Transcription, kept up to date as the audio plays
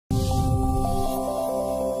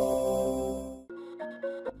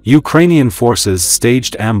Ukrainian forces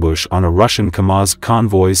staged ambush on a Russian KAMAZ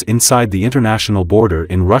convoys inside the international border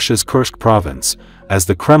in Russia's Kursk province, as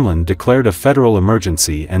the Kremlin declared a federal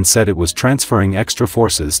emergency and said it was transferring extra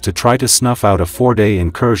forces to try to snuff out a 4-day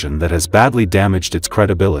incursion that has badly damaged its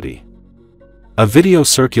credibility. A video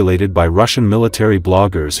circulated by Russian military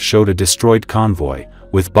bloggers showed a destroyed convoy,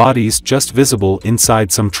 with bodies just visible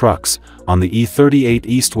inside some trucks, on the E38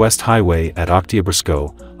 east-west highway at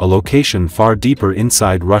Oktyabrskoe, a location far deeper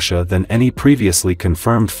inside Russia than any previously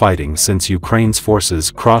confirmed fighting since Ukraine's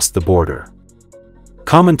forces crossed the border.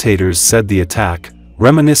 Commentators said the attack,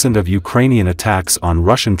 reminiscent of Ukrainian attacks on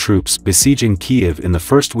Russian troops besieging Kiev in the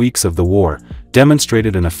first weeks of the war,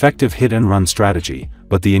 demonstrated an effective hit-and-run strategy,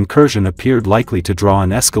 but the incursion appeared likely to draw an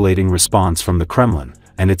escalating response from the Kremlin,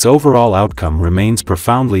 and its overall outcome remains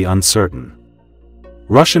profoundly uncertain.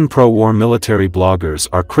 Russian pro-war military bloggers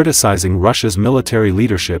are criticizing Russia's military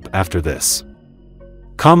leadership after this.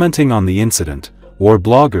 Commenting on the incident, war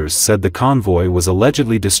bloggers said the convoy was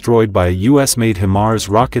allegedly destroyed by a US-made HIMARS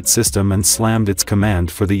rocket system and slammed its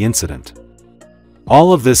command for the incident.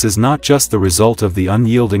 All of this is not just the result of the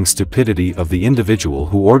unyielding stupidity of the individual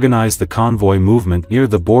who organized the convoy movement near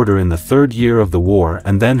the border in the third year of the war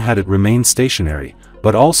and then had it remain stationary,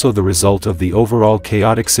 but also the result of the overall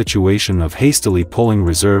chaotic situation of hastily pulling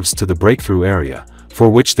reserves to the breakthrough area, for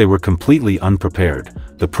which they were completely unprepared,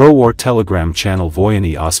 the pro-war Telegram channel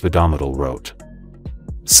Voyeny Osvedomitel wrote.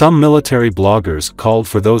 Some military bloggers called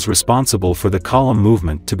for those responsible for the column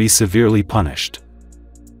movement to be severely punished.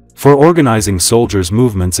 For organizing soldiers'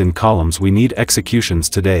 movements in columns we need executions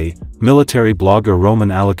today, military blogger Roman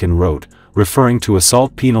Alekin wrote, referring to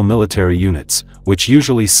assault penal military units, which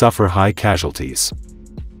usually suffer high casualties.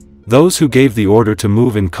 Those who gave the order to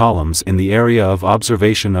move in columns in the area of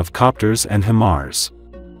observation of copters and HIMARS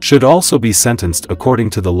should also be sentenced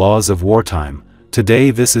according to the laws of wartime.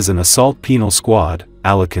 Today this is an assault penal squad,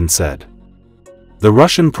 Alekin said. The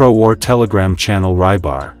Russian pro-war Telegram channel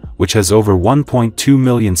Rybar, which has over 1.2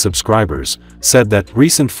 million subscribers, said that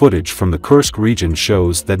recent footage from the Kursk region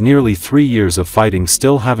shows that nearly 3 years of fighting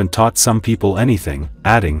still haven't taught some people anything,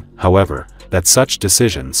 adding, however, that such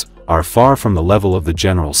decisions are far from the level of the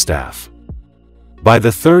general staff. By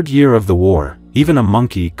the third year of the war, even a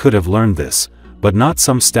monkey could have learned this, but not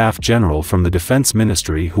some staff general from the defense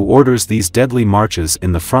ministry who orders these deadly marches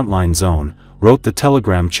in the frontline zone, wrote the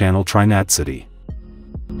Telegram channel Trinatsity.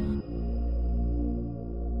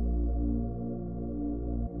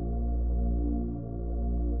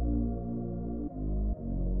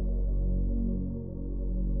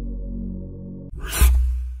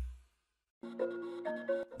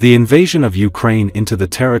 The invasion of Ukraine into the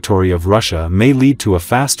territory of Russia may lead to a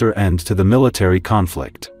faster end to the military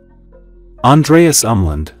conflict. Andreas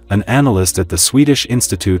Umland, an analyst at the Swedish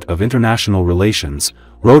Institute of International Relations,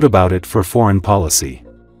 wrote about it for Foreign Policy.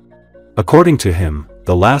 According to him,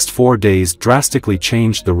 the last 4 days drastically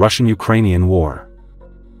changed the Russian-Ukrainian war.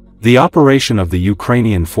 The operation of the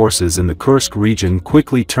Ukrainian forces in the Kursk region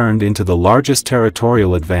quickly turned into the largest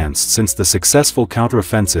territorial advance since the successful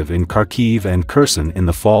counteroffensive in Kharkiv and Kherson in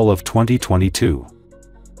the fall of 2022.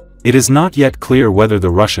 It is not yet clear whether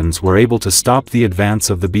the Russians were able to stop the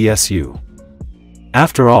advance of the BSU.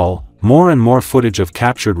 After all, more and more footage of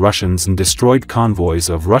captured Russians and destroyed convoys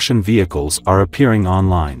of Russian vehicles are appearing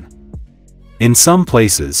online. In some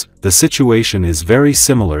places, the situation is very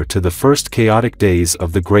similar to the first chaotic days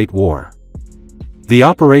of the Great War. The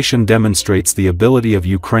operation demonstrates the ability of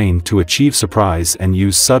Ukraine to achieve surprise and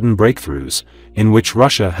use sudden breakthroughs, in which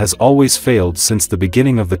Russia has always failed since the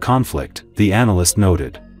beginning of the conflict, the analyst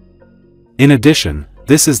noted. In addition,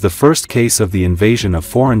 this is the first case of the invasion of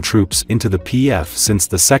foreign troops into the PF since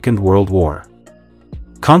the Second World War.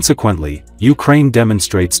 Consequently, Ukraine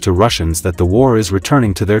demonstrates to Russians that the war is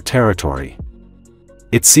returning to their territory.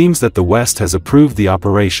 It seems that the West has approved the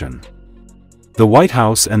operation. The White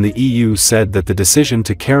House and the EU said that the decision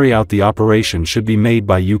to carry out the operation should be made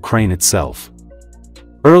by Ukraine itself.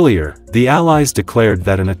 Earlier, the Allies declared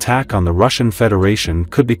that an attack on the Russian Federation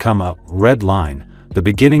could become a red line, the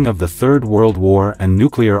beginning of the Third World War and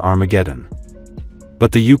nuclear Armageddon.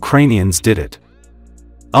 But the Ukrainians did it.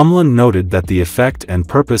 Umland noted that the effect and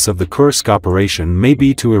purpose of the Kursk operation may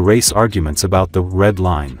be to erase arguments about the red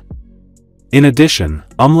line. In addition,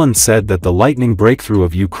 Umland said that the lightning breakthrough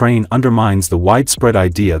of Ukraine undermines the widespread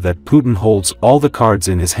idea that Putin holds all the cards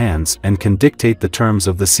in his hands and can dictate the terms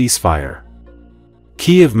of the ceasefire.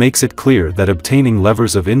 Kiev makes it clear that obtaining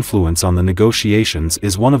levers of influence on the negotiations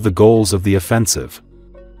is one of the goals of the offensive.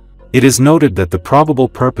 It is noted that the probable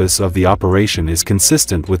purpose of the operation is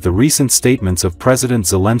consistent with the recent statements of President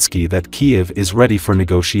Zelensky that Kiev is ready for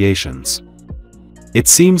negotiations. It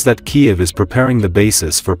seems that Kiev is preparing the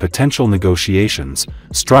basis for potential negotiations,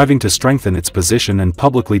 striving to strengthen its position and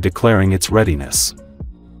publicly declaring its readiness.